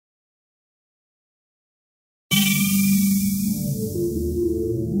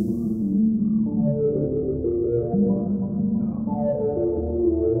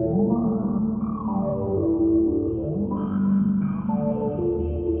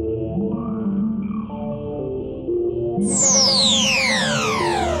Show,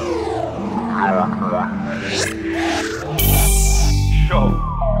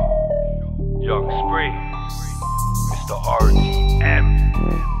 Young Spree, Mr. RTM,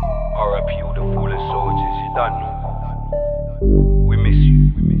 RIP all the fallen soldiers, you done know. We miss you,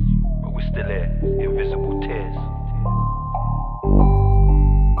 but we're still here, invisible tears.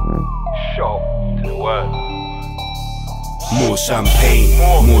 Show to the world. More champagne,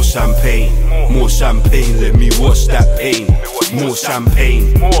 more champagne, more champagne, let me watch that pain. More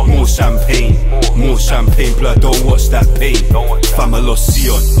champagne, more champagne, more champagne, blood, don't watch that pain. Fam, I lost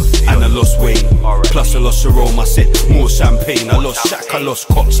Sion, and I lost Wayne, plus I lost Jerome, I said more champagne. I lost Shaq, I lost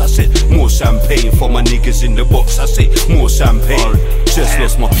Cox, I said more champagne. For my niggas in the box, I say more champagne. Just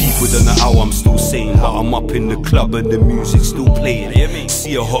lost my people within an hour, I'm still sane, but I'm up in the club and the music's still playing.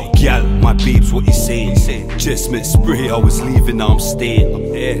 See a hot gal, my babes, what you saying? Just met spray, I was leaving, now I'm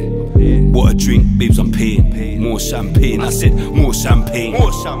staying. What a drink, babes, I'm paying. More champagne, I said more champagne.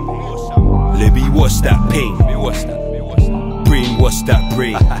 Let me watch that pain. Brain, what's that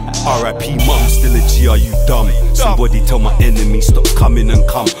brain? RIP mum, still a G, are you dumb? Somebody tell my enemy stop coming and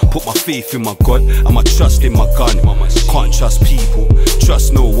come. Put my faith in my God and my trust in my gun. Can't trust people,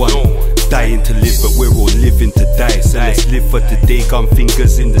 trust no one. Dying to live, but we're all living to die. So let's live for today, gun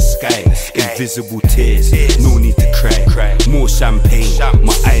fingers in the sky. Invisible tears, no need to cry. More champagne,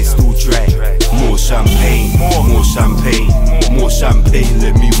 my eyes still dry. More champagne, more champagne, more champagne,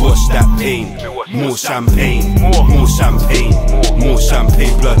 let me watch that pain. More champagne, more champagne, more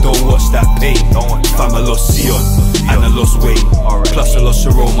champagne, blood, don't watch that pain. Fam, I lost Sion, and I lost Wayne, plus I lost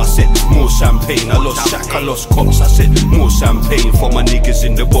Jerome, I said more champagne. I lost Shaq, I lost Cox, I said more champagne. For my niggas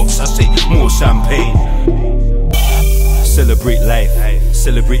in the box, I say more champagne. Celebrate life,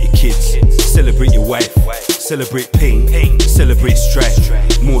 celebrate your kids, celebrate your wife, celebrate pain, celebrate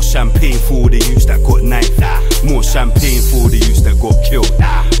strife. More champagne for all the youths that got knifed. More champagne for all the youths that got killed.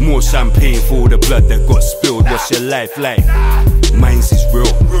 More champagne for all the blood that got spilled. What's your life like? Mine's is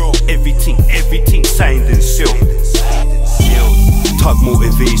real. Everything signed and sealed. Tug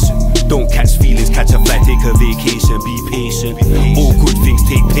motivation, don't catch feelings, catch a flight, take a vacation, be patient. All good things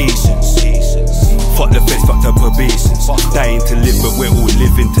take patience. Fuck the feds, fuck the probations. Dying to live, but we're all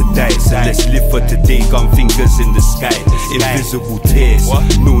living to die. So let's live for today, gun fingers in the sky. Invisible tears,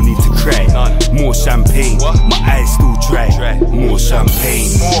 no need to cry. More champagne, my eyes still dry. More champagne,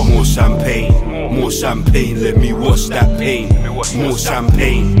 more champagne, more champagne, let me watch that pain. More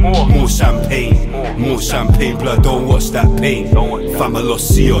champagne, more champagne, more champagne, blood, don't watch that pain. Fam, I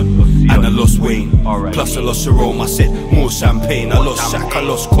lost Sion, and I lost Wayne, plus I lost Jerome, I said more champagne. I lost Shaq, I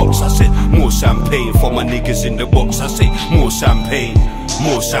lost Cox, I said more champagne. For my niggas in the box, I say more champagne.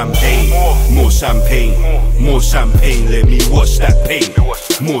 More champagne, more champagne, more champagne, let me watch that pain.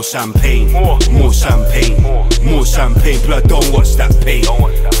 More champagne, more champagne, more champagne, blood, don't watch that pain.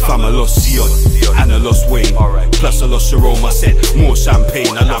 Fam, I lost Sion, and I lost Wayne, plus I lost Jerome, I said more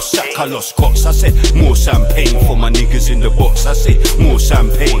champagne. I lost Shaq, I lost Cox, I said more champagne. For my niggas in the box, I say more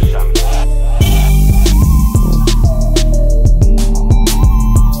champagne.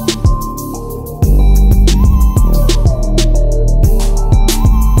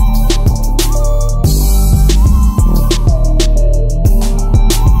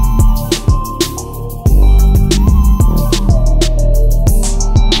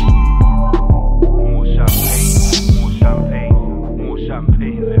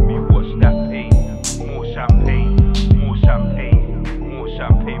 Let me watch that pain. More champagne, more champagne, more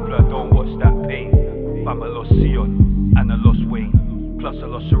champagne, blood, don't watch that pain. Fam, I lost Sion, and I lost Wayne, plus I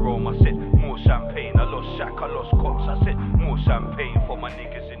lost Jerome, I said more champagne. I lost Shaq, I lost Cox, I said more champagne. For my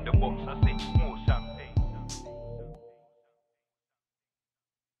niggas in the